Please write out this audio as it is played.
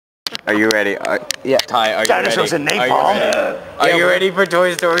Are you ready? Yeah. Ty, are you Dinosaurs ready? and napalm. Are you ready for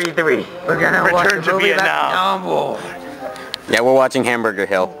Toy Story 3? We're gonna return to Vietnam. Yeah, we're watching Hamburger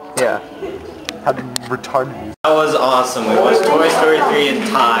Hill. Yeah. How retarded. That was awesome. We watched Toy Story 3 in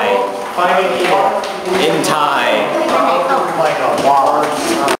Thai. In Thai.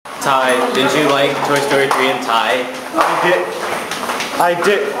 Ty, did you like Toy Story 3 in Thai? I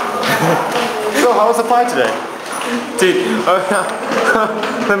did. So how was the flight today? Dude,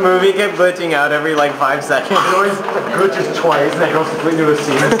 the movie kept glitching out every like 5 seconds. It always glitches twice and then it goes completely to a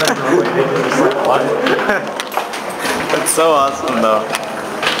scene and then related. It's like what? That's so awesome though.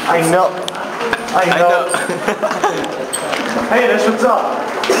 I know. Hey, that's what's up.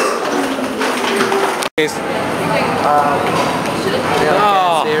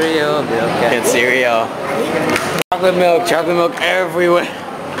 Cereal. Chocolate milk everywhere.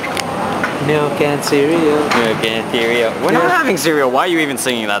 Milk and cereal. Milk and cereal. We're not having cereal. Why are you even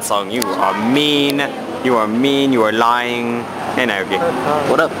singing that song? You are mean. You are mean. You are lying. Hey, Naoki.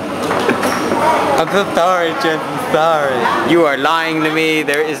 What up? I'm so sorry, Jen. I'm sorry. You are lying to me.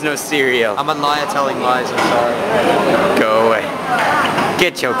 There is no cereal. I'm a liar telling lies. I'm sorry. Go away.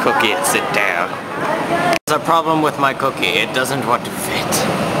 Get your cookie and sit down. There's a problem with my cookie. It doesn't want to fit.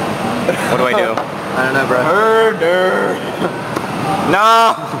 What do I do? I don't know, bro. Murder.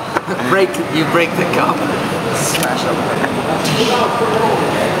 No. You break the cup. Smash up.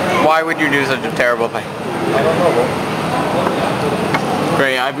 Why would you do such a terrible thing? I don't know.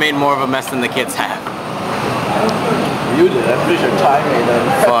 Great, I've made more of a mess than the kids have. You did. I'm pretty sure Ty made them.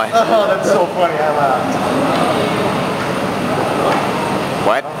 What? Oh, that's so funny. I laughed.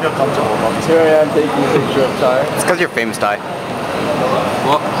 What? I feel comfortable about this. Here I am taking a picture of Ty. It's because you're famous, Ty.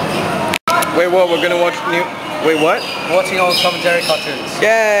 What? Wait, what? We're gonna watch new... Wait, what? Watching old Tom and Jerry cartoons.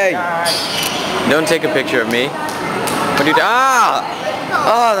 Yay! Don't take a picture of me. What do you do? Ah!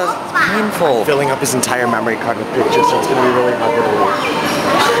 Oh, that's painful. Filling up his entire memory card with pictures, so it's gonna be really hard to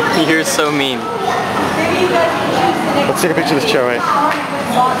believe. You're so mean. Let's take a picture of this chair, right?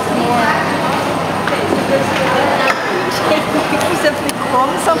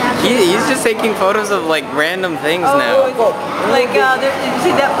 He's just taking photos of like random things now. Like, did you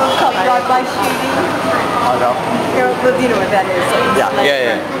see that book called Drive-By Shooting? Oh no. You know what that is. So Yeah. like,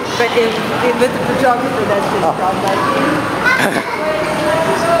 Yeah. But with the photographer, that's just Drive-By Shooting.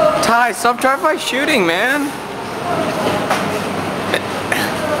 Ty, stop drive-by shooting, man.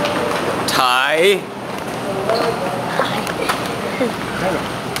 Ty.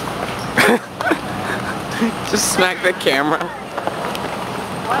 Just smack the camera.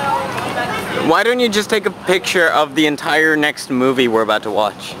 Why don't you just take a picture of the entire next movie we're about to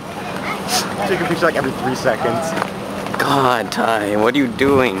watch? Take a picture like every 3 seconds. God, Ty, what are you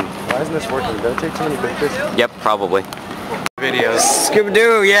doing? Why isn't this working? Did I take too many pictures? Yep, probably. Videos.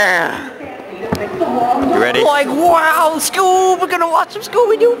 Scooby-Doo, yeah! You ready? Like, wow, Scoob, we're gonna watch some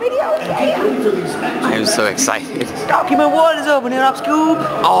Scooby-Doo videos. I am so excited. Document 1 is opening up, Scoob.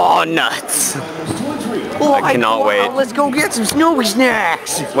 Oh, nuts! I cannot wait. Let's go get some Snoopy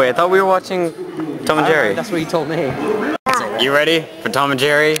snacks. Wait, I thought we were watching Tom and Jerry. That's what you told me. You ready for Tom and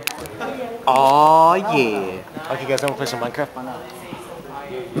Jerry? Oh yeah. Okay, guys, want to play some Minecraft?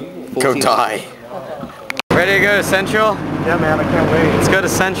 Go Ty. Ready to go to Central? Yeah, man, I can't wait. Let's go to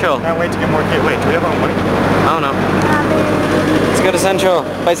Central. Can't wait to get more kids. Wait, do we have our money? I don't know. Let's go to Central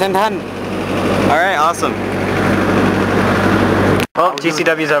by Sentan. Alright, awesome. Oh,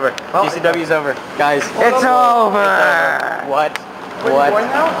 GCW's over. GCW's over. Guys, it's over. What? What?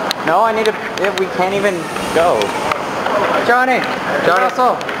 No, I need to... We can't even go. Johnny!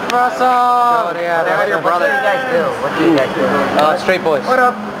 Russell! Russell! They're your brother. What do you guys do? What do you guys do? Straight boys. What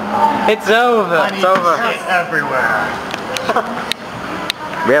up? It's over. It's over. Everywhere.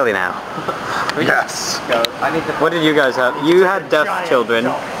 Really now? Yes. What did you guys have? You had deaf children.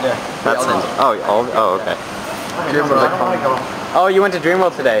 Yeah. That's it. Oh, okay. Oh, you went to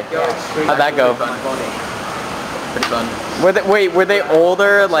Dreamworld today. How'd that go? Pretty fun. Were they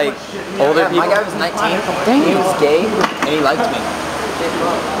older, like older people? My guy was 19. He was gay, and he liked me.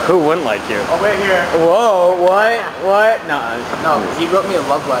 Who wouldn't like you? Oh, wait here. Whoa, what? No. No, he wrote me a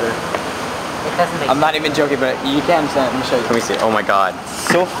love letter. I'm not even joking, but you can't understand. Let me show you. Let me see. Oh my god.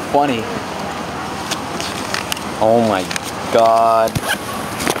 So funny. Oh my god.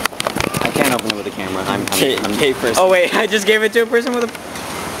 I can't open it with a camera. I'm first. Oh wait, I just gave it to a person with a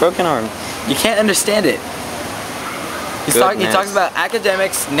broken arm. You can't understand it. He talks about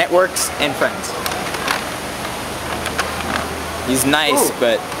academics, networks, and friends. He's nice,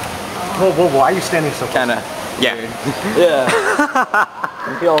 but Whoa, why are you standing so close? kind of Yeah. yeah.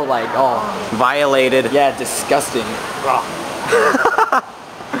 I feel like Violated. yeah, disgusting.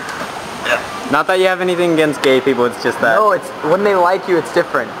 Not that you have anything against gay people, it's just that. No, it's when they like you, it's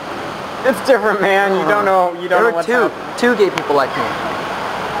different. It's different, man. You don't know. You don't know what's There were two gay people like me.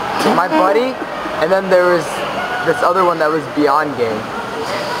 My buddy, and then there was this other one that was beyond gay.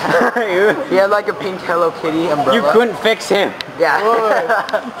 He had like a pink Hello Kitty umbrella. You couldn't fix him.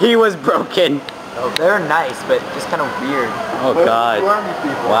 Yeah. He was broken. Oh, they're nice, but just kind of weird. Oh God.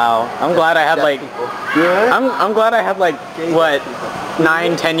 Wow. I'm glad I had like. I'm glad I had like what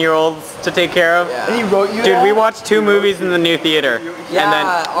 9, 10-year-olds to take care of. Yeah. And he wrote you. Dude, we watched 2 movies in the new theater, Yeah. and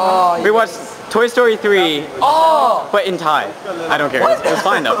then we watched Toy Story 3. Oh. But in Thai. I don't care. It was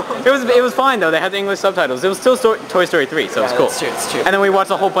fine though. It was fine though. They had the English subtitles. It was still Toy Story 3, so it was cool. That's true, it's true. And then we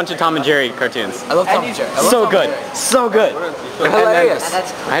watched a whole bunch of Tom and Jerry cartoons. I love Tom and Jerry. So good. So good. They're hilarious.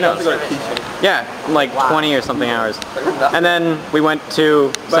 I know. Yeah, like 20 or something hours. And then we went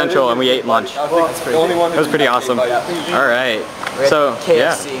to Central and we ate lunch. It was pretty awesome. All right. So,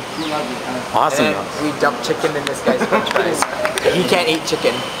 yeah. KFC. Awesome. And then we dumped chicken in this guy's french fries. He can't eat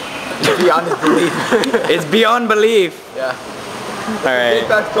chicken. It's beyond his belief. It's beyond belief. Yeah. Alright.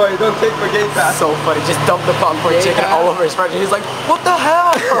 Don't take for gay pass. So funny. Just dumped the popcorn chicken all over his french. He's like, what the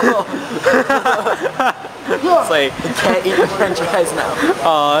hell? It's like, He can't eat the french fries now.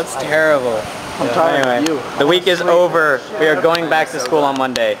 oh, that's terrible. Anyway, the week is over. We are going back to school on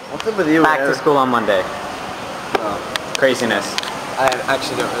Monday. What's up with you? Back to school on Monday. Craziness. I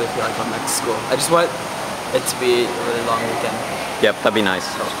actually don't really feel like going back to school. I just want it to be a really long weekend. Yep, that'd be nice.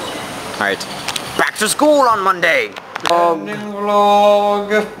 Alright. Back to school on Monday!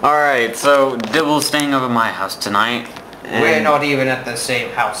 Vlog. Alright, so Dibble's staying over my house tonight. We're not even at the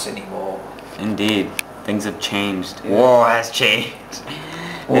same house anymore. Indeed. Things have changed. War has changed.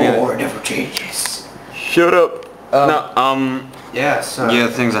 War never changes. Shut up. No, Yeah, so... yeah,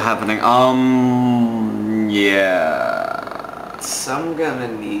 things are happening. Yeah. So I'm gonna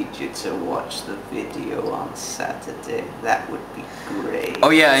need you to watch the video on Saturday. That would be great. Oh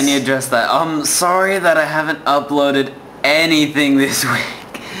yeah, I need to address that. Sorry that I haven't uploaded anything this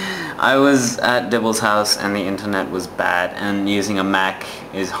week. I was at Dibble's house and the internet was bad and using a Mac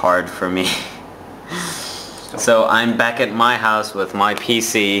is hard for me. So I'm back at my house with my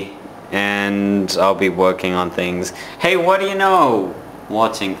PC and I'll be working on things. Hey, what do you know?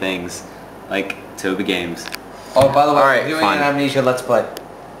 Watching things like Toby Games. Oh, by the way, Alright, we're doing fine. an Amnesia Let's Play.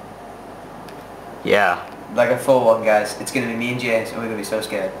 Yeah, Like a full one, guys. It's gonna be me and James, and we're gonna be so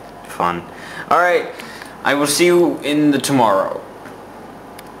scared. fun. Alright, I will see you in the tomorrow.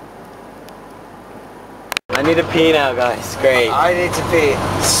 I need to pee now, guys. Great. I need to pee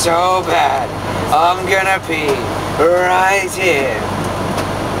so bad. I'm gonna pee right here.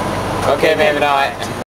 Okay, maybe not.